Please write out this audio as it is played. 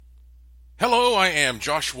Hello, I am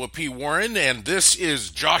Joshua P. Warren, and this is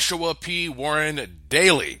Joshua P. Warren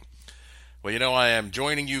Daily. Well, I am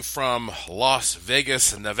joining you from Las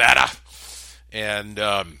Vegas, Nevada, and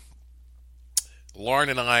Lauren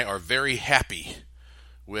and I are very happy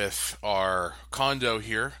with our condo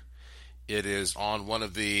here. It is on one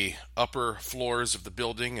of the upper floors of the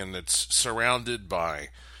building, and it's surrounded by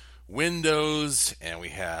windows, and we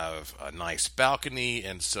have a nice balcony,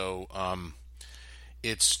 and so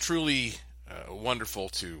it's truly wonderful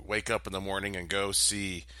to wake up in the morning and go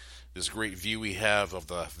see this great view we have of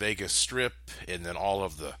the Vegas Strip and then all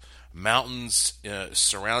of the mountains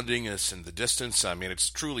surrounding us in the distance. I mean, it's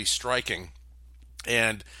truly striking.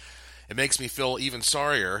 And it makes me feel even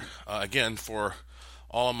sorrier, again, for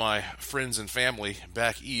all of my friends and family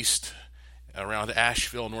back east around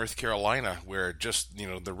Asheville, North Carolina, where just,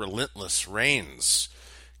 the relentless rains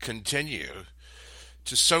continue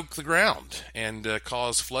to soak the ground and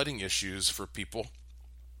cause flooding issues for people.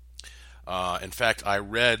 In fact, I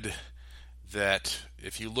read that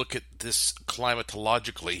if you look at this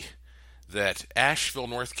climatologically, that Asheville,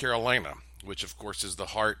 North Carolina, which of course is the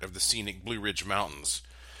heart of the scenic Blue Ridge Mountains,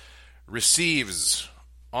 receives,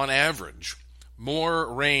 on average,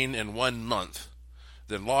 more rain in 1 month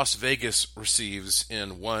than Las Vegas receives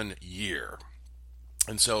in 1 year.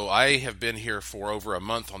 And so I have been here for over a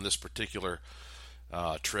month on this particular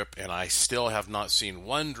trip, and I still have not seen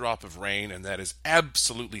one drop of rain, and that is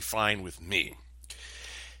absolutely fine with me.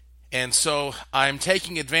 And so I'm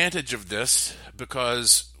taking advantage of this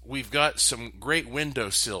because we've got some great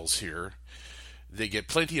windowsills here. They get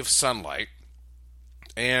plenty of sunlight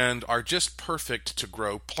and are just perfect to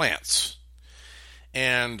grow plants.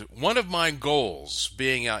 And one of my goals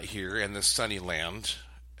being out here in this sunny land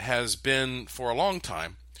has been for a long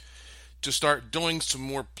time to start doing some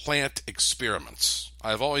more plant experiments.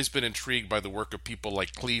 I've always been intrigued by the work of people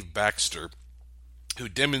like Cleve Baxter, who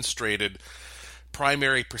demonstrated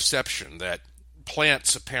primary perception that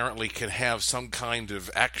plants apparently can have some kind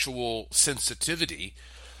of actual sensitivity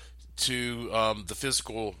to the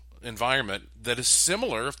physical environment that is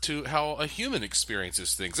similar to how a human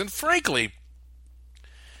experiences things. And frankly,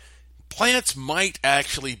 plants might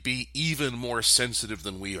actually be even more sensitive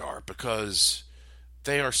than we are because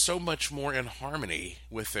they are so much more in harmony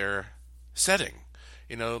with their setting.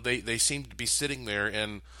 They seem to be sitting there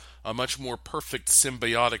in a much more perfect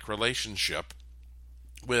symbiotic relationship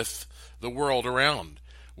with the world around.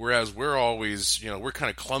 Whereas we're always, we're kind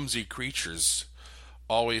of clumsy creatures,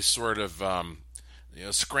 always sort of,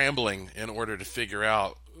 scrambling in order to figure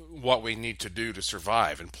out what we need to do to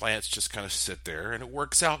survive. And plants just kind of sit there and it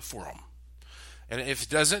works out for them. And if it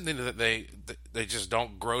doesn't, then they just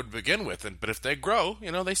don't grow to begin with. But if they grow,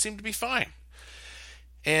 they seem to be fine.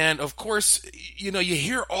 And of course, you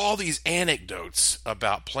hear all these anecdotes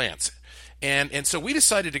about plants. And so we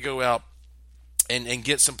decided to go out and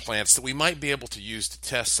get some plants that we might be able to use to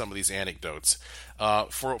test some of these anecdotes.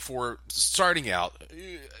 For starting out,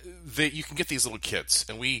 you can get these little kits.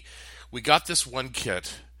 And we got this one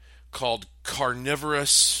kit called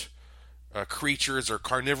Carnivorous Creatures or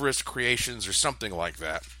Carnivorous Creations or something like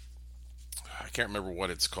that. I can't remember what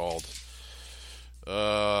it's called.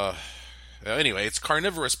 Anyway, it's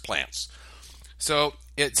carnivorous plants. So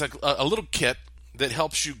it's like a little kit that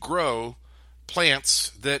helps you grow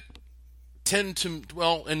plants that tend to,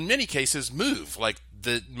 well, in many cases, move. Like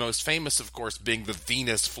the most famous, of course, being the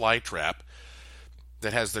Venus flytrap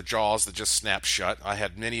that has the jaws that just snap shut. I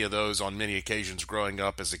had many of those on many occasions growing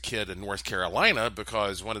up as a kid in North Carolina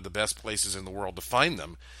because one of the best places in the world to find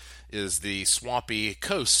them is the swampy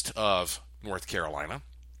coast of North Carolina.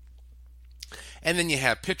 And then you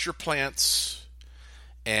have pitcher plants,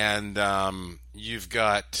 and you've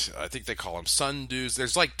got, I think they call them sundews.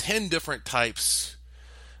 There's like 10 different types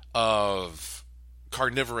of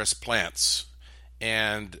carnivorous plants,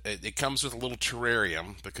 and it comes with a little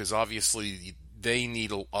terrarium because obviously they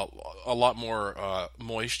need a lot more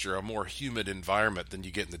moisture, a more humid environment than you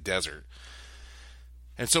get in the desert.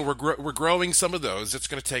 And so we're growing some of those. It's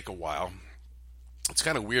going to take a while. It's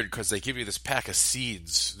kind of weird because they give you this pack of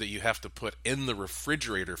seeds that you have to put in the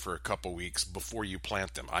refrigerator for a couple weeks before you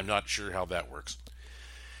plant them. I'm not sure how that works.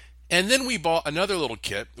 And then we bought another little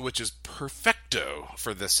kit, which is perfecto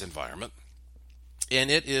for this environment. And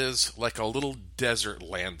it is like a little desert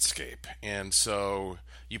landscape. And so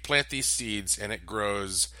you plant these seeds and it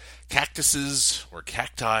grows cactuses or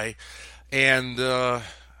cacti and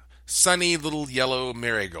sunny little yellow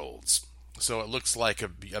marigolds. So it looks like a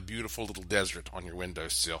beautiful little desert on your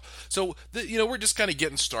windowsill. So, we're just kind of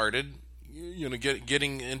getting started,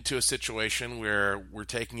 getting into a situation where we're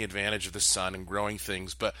taking advantage of the sun and growing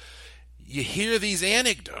things. But you hear these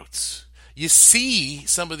anecdotes. You see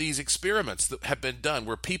some of these experiments that have been done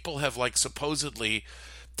where people have like supposedly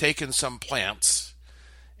taken some plants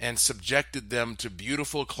and subjected them to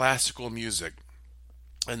beautiful classical music,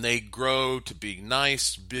 and they grow to be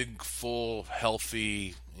nice, big, full,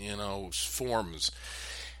 healthy, forms.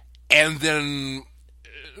 And then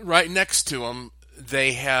right next to them,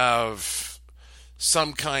 they have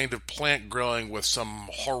some kind of plant growing with some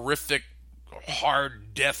horrific,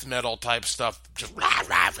 hard death metal type stuff. Just rah,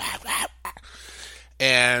 rah, rah, rah.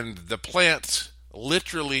 And the plant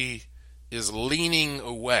literally is leaning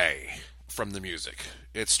away from the music.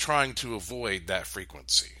 It's trying to avoid that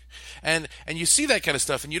frequency. And you see that kind of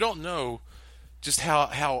stuff, and you don't know just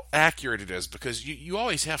how accurate it is, because you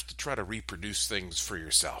always have to try to reproduce things for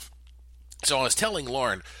yourself. So I was telling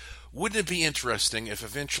Lauren, wouldn't it be interesting if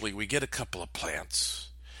eventually we get a couple of plants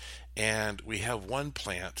and we have one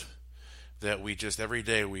plant that we just every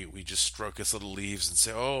day we just stroke its little leaves and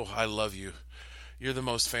say, "Oh, I love you. You're the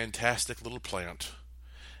most fantastic little plant."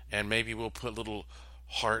 And maybe we'll put little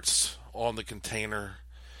hearts on the container,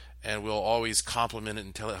 and we'll always compliment it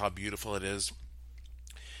and tell it how beautiful it is.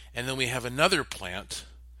 And then we have another plant,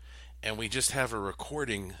 and we just have a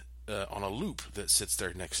recording on a loop that sits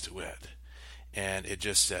there next to it. And it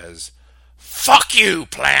just says, "Fuck you,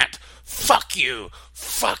 plant! Fuck you!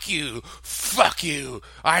 Fuck you! Fuck you!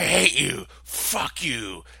 I hate you! Fuck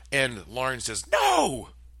you!" And Lauren says, "No!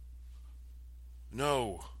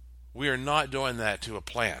 No, we are not doing that to a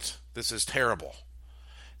plant. This is terrible."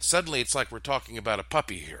 Suddenly it's like we're talking about a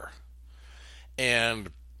puppy here.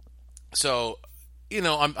 And so,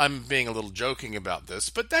 I'm being a little joking about this,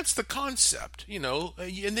 but that's the concept,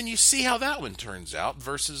 and then you see how that one turns out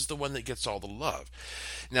versus the one that gets all the love.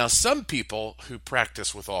 Now, some people who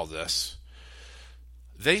practice with all this,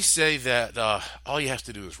 they say that all you have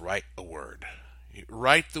to do is write a word.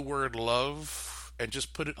 Write the word love and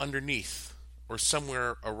just put it underneath or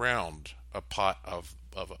somewhere around a pot of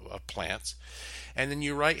plants, and then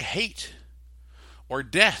you write hate or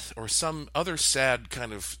death or some other sad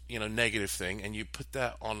kind of negative thing, and you put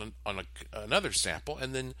that on another sample,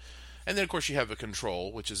 and then of course you have a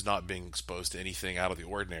control, which is not being exposed to anything out of the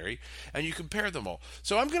ordinary, and you compare them all.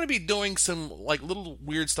 So I'm going to be doing some like little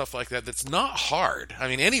weird stuff like that. That's not hard. I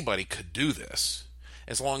mean, anybody could do this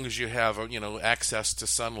as long as you have access to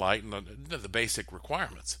sunlight and the basic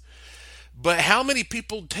requirements. But how many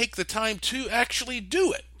people take the time to actually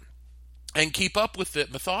do it and keep up with it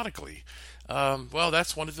methodically? Well,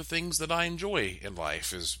 that's one of the things that I enjoy in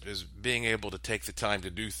life is being able to take the time to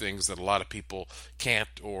do things that a lot of people can't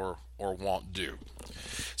or won't do.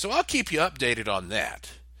 So I'll keep you updated on that.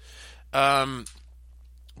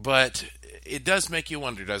 But it does make you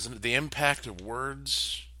wonder, doesn't it? The impact of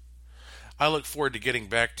words. I look forward to getting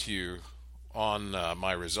back to you on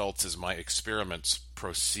my results as my experiments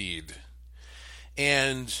proceed.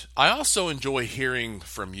 And I also enjoy hearing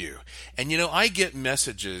from you. And I get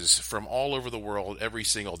messages from all over the world every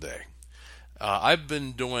single day. I've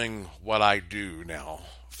been doing what I do now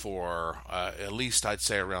for at least I'd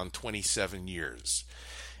say around 27 years.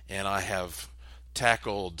 And I have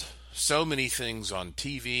tackled so many things on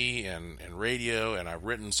TV and radio, and I've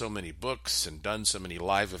written so many books and done so many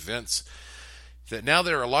live events that now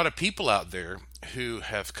there are a lot of people out there who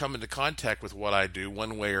have come into contact with what I do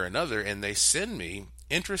one way or another, and they send me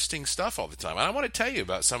interesting stuff all the time. And I want to tell you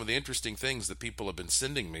about some of the interesting things that people have been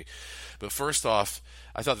sending me. But first off,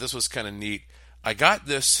 I thought this was kind of neat. I got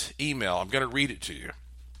this email. I'm going to read it to you.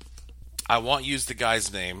 I won't use the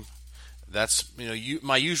guy's name. That's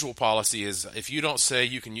my usual policy is if you don't say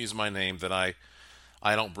you can use my name, then I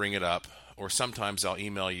don't bring it up. Or sometimes I'll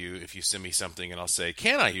email you if you send me something and I'll say,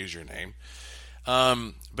 "Can I use your name?"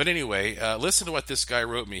 But anyway, listen to what this guy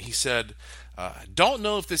wrote me. He said, "Don't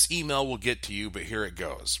know if this email will get to you, but here it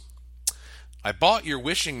goes. I bought your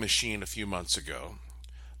wishing machine a few months ago,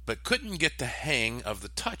 but couldn't get the hang of the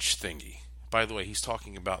touch thingy." By the way, he's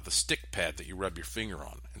talking about the stick pad that you rub your finger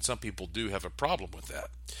on, and some people do have a problem with that.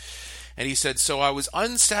 And he said, "So I was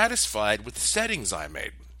unsatisfied with the settings I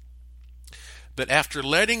made. But after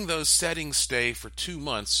letting those settings stay for 2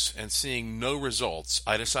 months and seeing no results,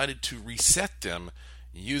 I decided to reset them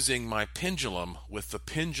using my pendulum with the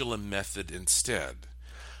pendulum method instead.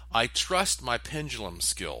 I trust my pendulum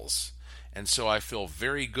skills, and so I feel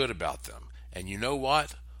very good about them. And you know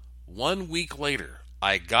what? 1 week later,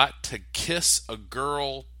 I got to kiss a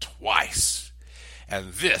girl twice.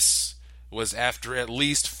 And this was after at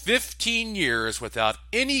least 15 years without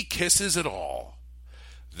any kisses at all.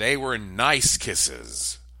 They were nice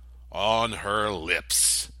kisses on her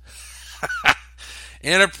lips."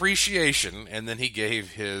 In appreciation, and then he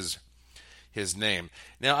gave his his name.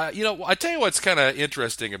 Now, I tell you what's kind of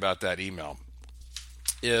interesting about that email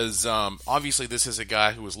is obviously this is a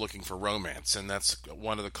guy who was looking for romance, and that's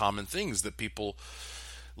one of the common things that people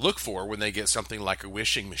look for when they get something like a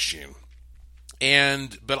wishing machine.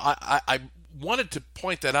 But I wanted to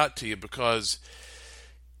point that out to you because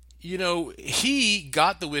he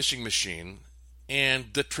got the wishing machine,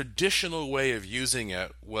 and the traditional way of using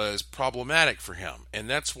it was problematic for him. And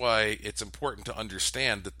that's why it's important to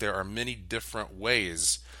understand that there are many different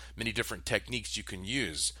ways, many different techniques you can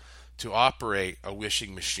use to operate a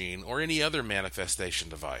wishing machine or any other manifestation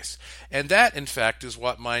device. And that, in fact, is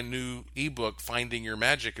what my new ebook, Finding Your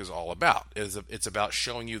Magic, is all about. It's about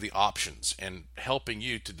showing you the options and helping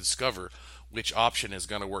you to discover which option is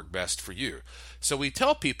going to work best for you. So we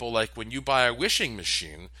tell people, like, when you buy a wishing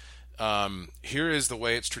machine, here is the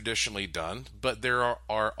way it's traditionally done, but there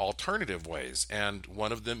are alternative ways, and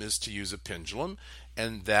one of them is to use a pendulum,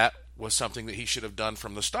 and that was something that he should have done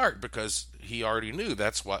from the start because he already knew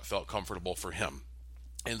that's what felt comfortable for him.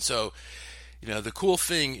 And so, the cool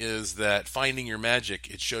thing is that Finding Your Magic,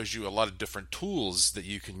 it shows you a lot of different tools that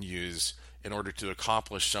you can use in order to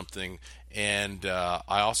accomplish something. And I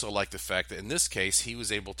also like the fact that in this case, he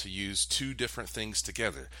was able to use two different things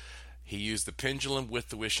together. He used the pendulum with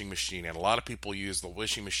the wishing machine, and a lot of people use the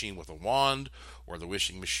wishing machine with a wand or the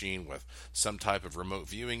wishing machine with some type of remote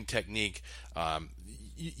viewing technique.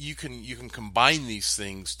 You can combine these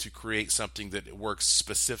things to create something that works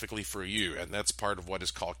specifically for you, and that's part of what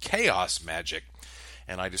is called chaos magic,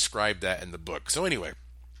 and I described that in the book. So anyway,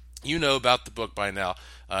 you know about the book by now.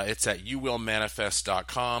 It's at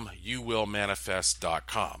youwillmanifest.com,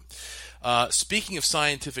 youwillmanifest.com. Speaking of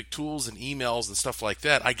scientific tools and emails and stuff like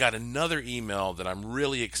that, I got another email that I'm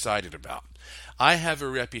really excited about. I have a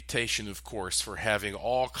reputation, of course, for having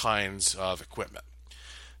all kinds of equipment.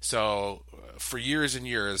 So for years and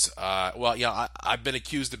years, I've been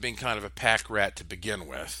accused of being kind of a pack rat to begin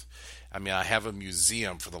with. I mean, I have a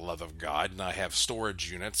museum, for the love of God, and I have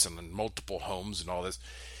storage units and multiple homes and all this.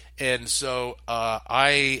 And so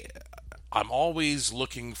I'm always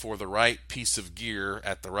looking for the right piece of gear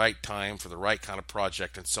at the right time for the right kind of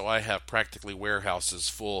project. And so I have practically warehouses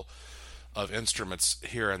full of instruments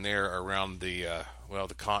here and there around the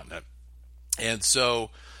continent. And so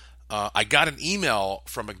I got an email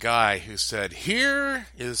from a guy who said, here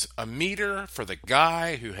is a meter for the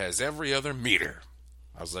guy who has every other meter.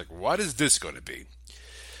 I was like, what is this going to be?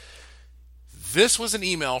 This was an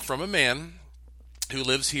email from a man who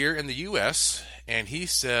lives here in the U.S., and he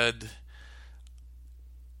said,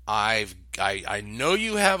 I know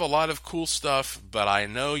you have a lot of cool stuff, but I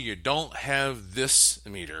know you don't have this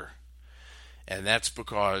meter, and that's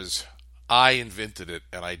because I invented it,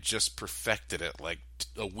 and I just perfected it like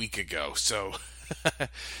a week ago. So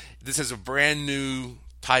this is a brand new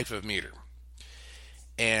type of meter.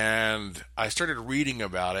 And I started reading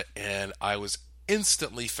about it, and I was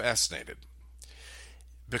instantly fascinated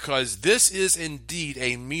because this is indeed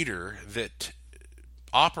a meter that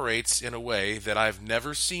operates in a way that I've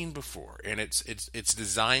never seen before, and it's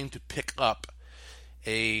designed to pick up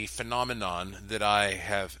a phenomenon that I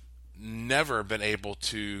have never been able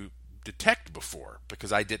to detect before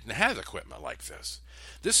because I didn't have equipment like this.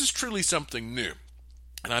 This is truly something new,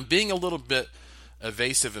 and I'm being a little bit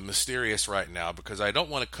evasive and mysterious right now because I don't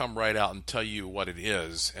want to come right out and tell you what it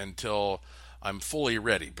is until I'm fully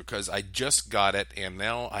ready, because I just got it and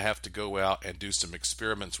now I have to go out and do some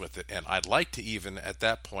experiments with it. And I'd like to even at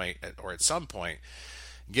that point, or at some point,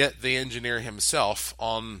 get the engineer himself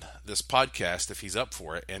on this podcast if he's up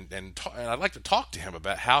for it, and I'd like to talk to him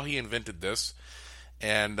about how he invented this,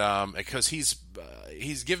 and because he's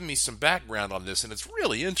given me some background on this, and it's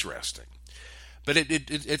really interesting. But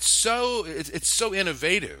it's so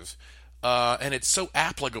innovative, and it's so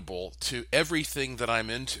applicable to everything that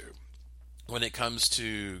I'm into. When it comes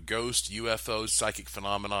to ghosts, UFOs, psychic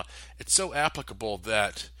phenomena, it's so applicable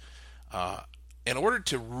that in order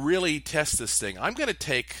to really test this thing, I'm going to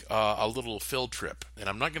take a little field trip, and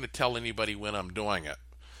I'm not going to tell anybody when I'm doing it,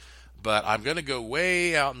 but I'm going to go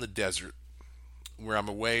way out in the desert where I'm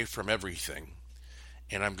away from everything,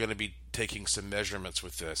 and I'm going to be taking some measurements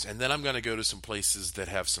with this, and then I'm going to go to some places that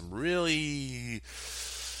have some really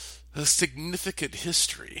significant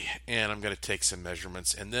history, and I'm going to take some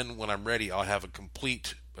measurements, and then when I'm ready, I'll have a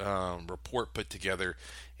complete report put together,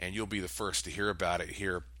 and you'll be the first to hear about it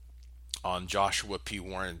here on Joshua P.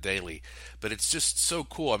 Warren Daily. But it's just so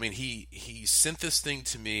cool. I mean, he sent this thing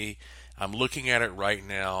to me. I'm looking at it right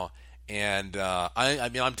now, and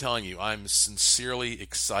I'm telling you, I'm sincerely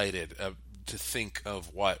excited to think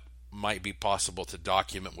of what might be possible to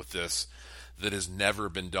document with this that has never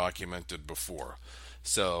been documented before.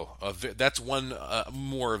 So that's one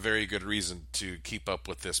more very good reason to keep up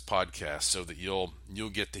with this podcast, so that you'll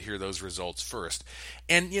get to hear those results first.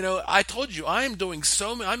 And I told you I am doing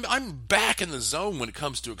so many. I'm back in the zone when it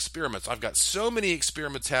comes to experiments. I've got so many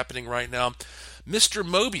experiments happening right now. Mr.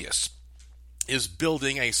 Mobius is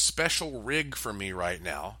building a special rig for me right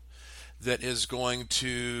now that is going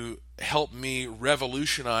to help me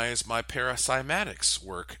revolutionize my paracymatics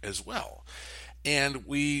work as well. And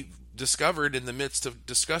we discovered in the midst of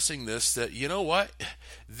discussing this that, you know what,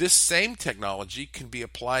 this same technology can be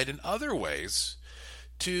applied in other ways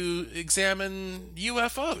to examine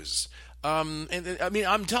UFOs. And I mean,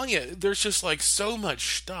 I'm telling you, there's just like so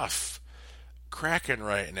much stuff cracking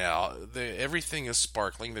right now. Everything is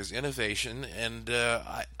sparkling. There's innovation, and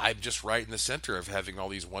I'm just right in the center of having all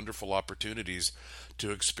these wonderful opportunities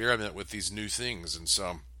to experiment with these new things. And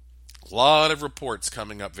so, a lot of reports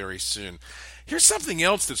coming up very soon. Here's something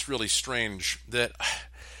else that's really strange. That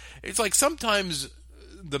it's like sometimes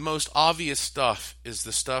the most obvious stuff is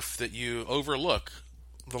the stuff that you overlook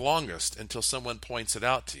the longest until someone points it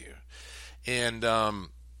out to you, and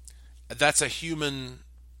that's a human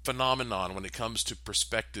phenomenon when it comes to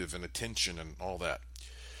perspective and attention and all that.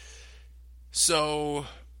 So,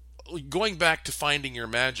 going back to finding your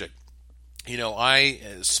magic, I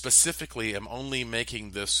specifically am only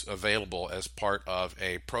making this available as part of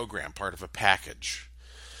a program, part of a package,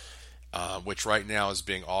 which right now is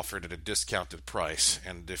being offered at a discounted price.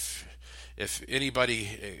 And if anybody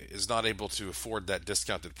is not able to afford that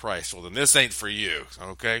discounted price, well, then this ain't for you,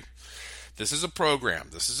 okay? This is a program.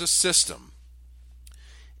 This is a system.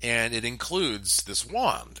 And it includes this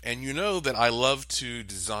wand. And you know that I love to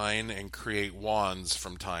design and create wands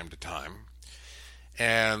from time to time.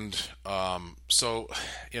 And so,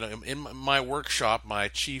 in my workshop, my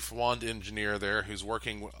chief wand engineer there, who's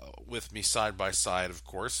working with me side by side, of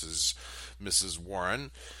course, is Mrs. Warren,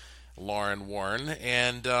 Lauren Warren.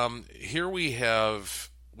 And here we've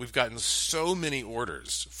gotten so many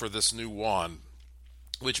orders for this new wand,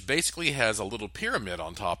 which basically has a little pyramid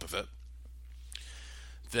on top of it,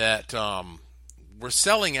 that we're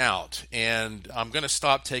selling out, and I'm going to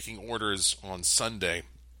stop taking orders on Sunday.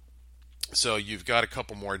 So you've got a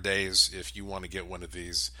couple more days if you want to get one of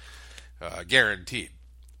these, guaranteed.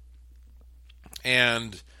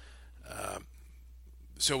 And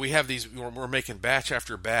so we have these. We're making batch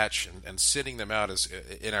after batch and sitting them out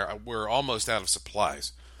we're almost out of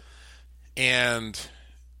supplies. And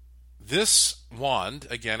this wand,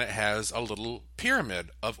 again, it has a little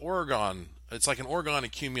pyramid of Oregon. It's like an Oregon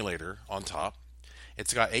accumulator on top.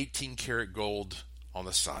 It's got 18 karat gold on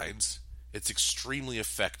the sides. It's extremely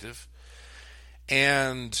effective.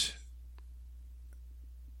 And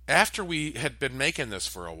after we had been making this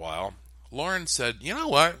for a while, Lauren said, "You know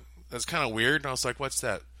what? That's kind of weird." And I was like, "What's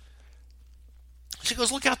that?" She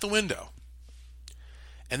goes, "Look out the window."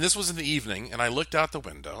 And this was in the evening, and I looked out the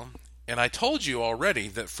window, and I told you already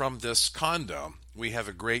that from this condo, we have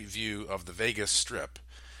a great view of the Vegas Strip.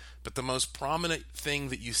 But the most prominent thing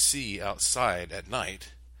that you see outside at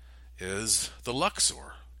night is the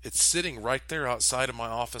Luxor. It's sitting right there outside of my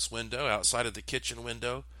office window, outside of the kitchen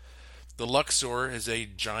window. The Luxor is a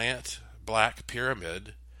giant black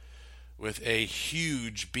pyramid with a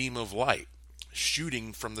huge beam of light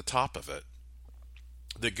shooting from the top of it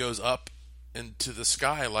that goes up into the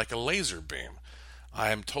sky like a laser beam. I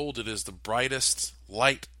am told it is the brightest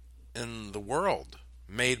light in the world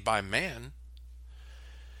made by man.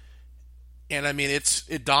 And I mean,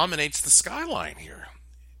 it dominates the skyline here.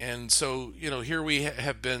 And so, here we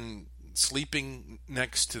have been sleeping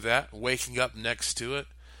next to that, waking up next to it.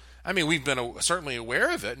 I mean, we've been certainly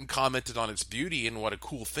aware of it and commented on its beauty and what a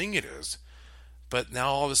cool thing it is. But now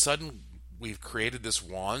all of a sudden, we've created this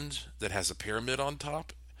wand that has a pyramid on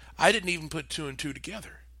top. I didn't even put two and two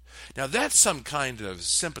together. Now, that's some kind of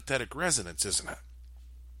sympathetic resonance, isn't it?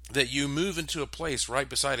 That you move into a place right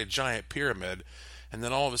beside a giant pyramid, and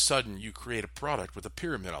then all of a sudden you create a product with a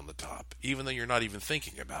pyramid on the top, even though you're not even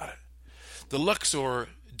thinking about it. The Luxor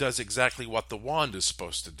does exactly what the wand is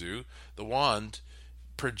supposed to do. The wand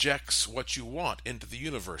projects what you want into the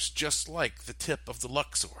universe, just like the tip of the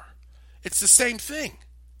Luxor. It's the same thing.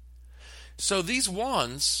 So these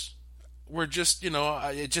wands were just,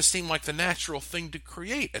 it just seemed like the natural thing to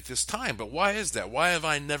create at this time. But why is that? Why have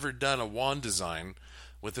I never done a wand design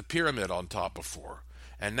with a pyramid on top before?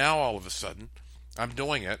 And now all of a sudden, I'm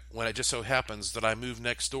doing it when it just so happens that I move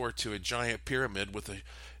next door to a giant pyramid with a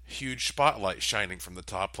huge spotlight shining from the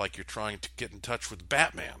top, like you're trying to get in touch with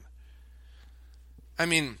Batman. I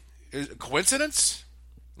mean, coincidence?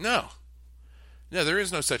 No. No, there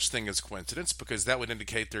is no such thing as coincidence because that would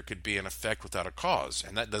indicate there could be an effect without a cause,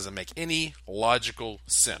 and that doesn't make any logical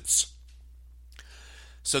sense.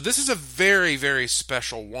 So this is a very, very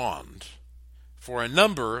special wand for a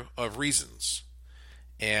number of reasons.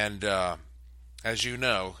 And as you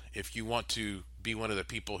know, if you want to be one of the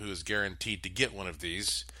people who is guaranteed to get one of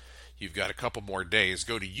these, you've got a couple more days.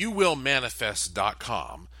 Go to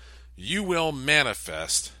youwillmanifest.com.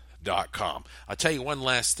 Youwillmanifest.com. I'll tell you one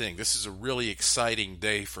last thing. This is a really exciting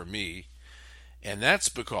day for me, and that's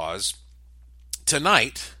because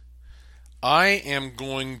tonight I am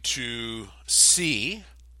going to see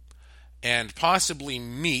and possibly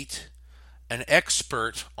meet an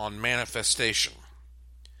expert on manifestation.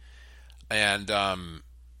 And a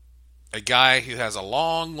guy who has a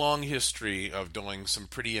long, long history of doing some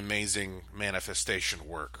pretty amazing manifestation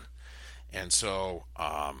work. And so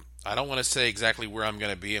I don't want to say exactly where I'm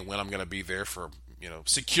going to be and when I'm going to be there for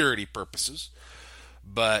security purposes.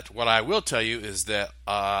 But what I will tell you is that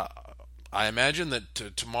I imagine that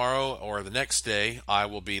tomorrow or the next day I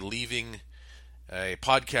will be leaving a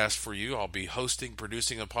podcast for you. I'll be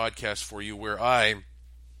producing a podcast for you where I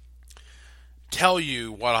tell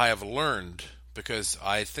you what I have learned, because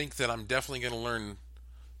I think that I'm definitely going to learn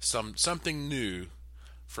something new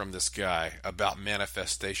from this guy about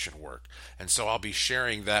manifestation work. And so I'll be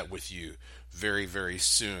sharing that with you very, very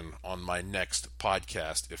soon on my next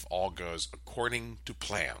podcast if all goes according to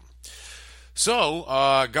plan. So,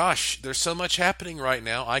 gosh, there's so much happening right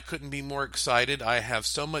now. I couldn't be more excited. I have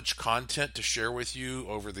so much content to share with you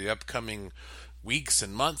over the upcoming weeks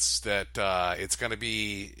and months that it's going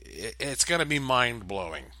to be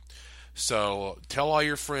mind-blowing. So tell all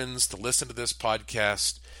your friends to listen to this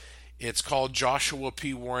podcast. It's called Joshua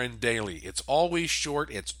P. Warren Daily. It's always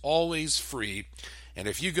short. It's always free. And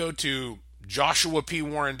if you go to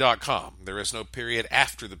joshuapwarren.com, there is no period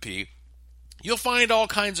after the P, you'll find all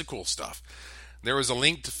kinds of cool stuff. There is a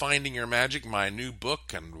link to Finding Your Magic, my new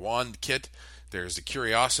book and wand kit. There's a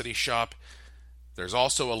curiosity shop. There's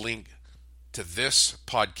also a link to this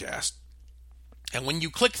podcast. And when you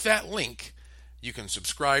click that link, you can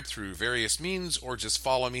subscribe through various means or just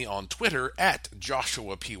follow me on Twitter at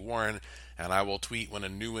Joshua P. Warren, and I will tweet when a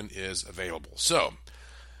new one is available. So,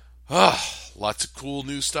 lots of cool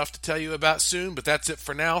new stuff to tell you about soon, but that's it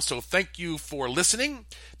for now. So thank you for listening.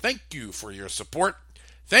 Thank you for your support.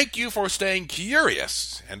 Thank you for staying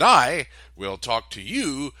curious, and I will talk to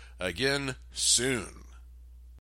you again soon.